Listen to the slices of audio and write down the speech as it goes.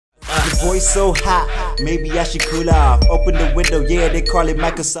boy's so hot, maybe I should cool off. Open the window, yeah, they call it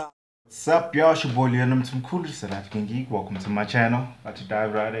Microsoft. What's up, y'all? It's your boy Leonard from Cool South African Geek. Welcome to my channel. About to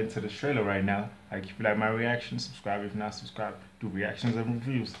dive right into the trailer right now. Like, if you like my reactions, subscribe. If not, subscribe. Do reactions and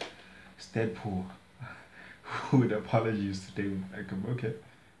reviews. It's Deadpool. With apologies to David Beckham. Okay.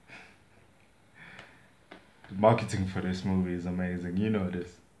 The marketing for this movie is amazing. You know this.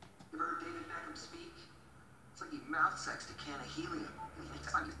 You ever heard David Beckham speak? It's like he mouth sexed a can of helium.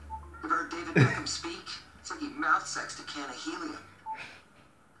 You ever heard David Beckham speak? It's like he mouth sexed a can of helium.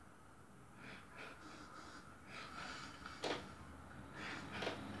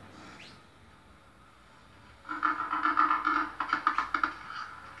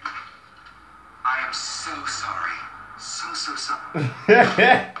 I am so sorry. So sorry.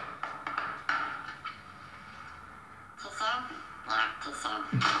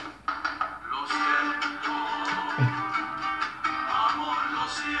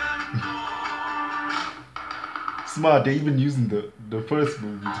 Smart, they're even using the first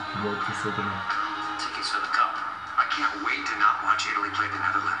movie to promote the second one. Tickets for the cup. I can't wait to not watch Italy play the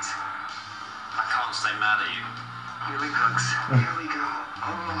Netherlands. I can't stay mad at you. Here we go. Here we go.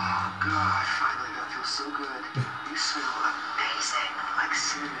 Oh God, finally, that feels so good. You smell amazing, like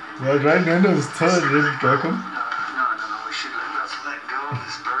cinnamon. Well, right now it's turn, David Beckham. No, we should let's let go of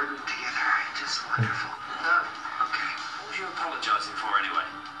this burden together. Just wonderful. Okay. What was you apologising for anyway?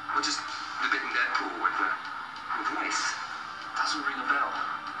 Well, just the bit in Deadpool with the voice. Doesn't ring a bell.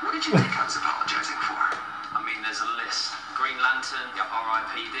 What did you think I was apologizing for? I mean, there's a list. Green Lantern,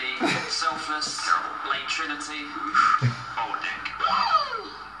 R.I.P.D., Selfless, Blade Trinity, Bold Deck.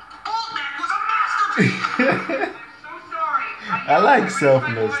 Bold Deck was a masterpiece! I'm so sorry. I like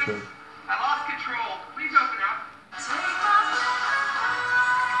Selfless though. I lost control. Please open up.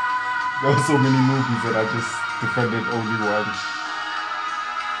 There were so many movies that I just defended only once.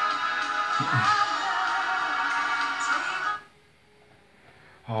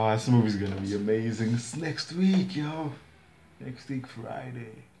 Oh, this movie's gonna be amazing. It's next week, yo. Next week,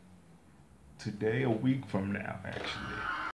 Friday. Today, a week from now, actually.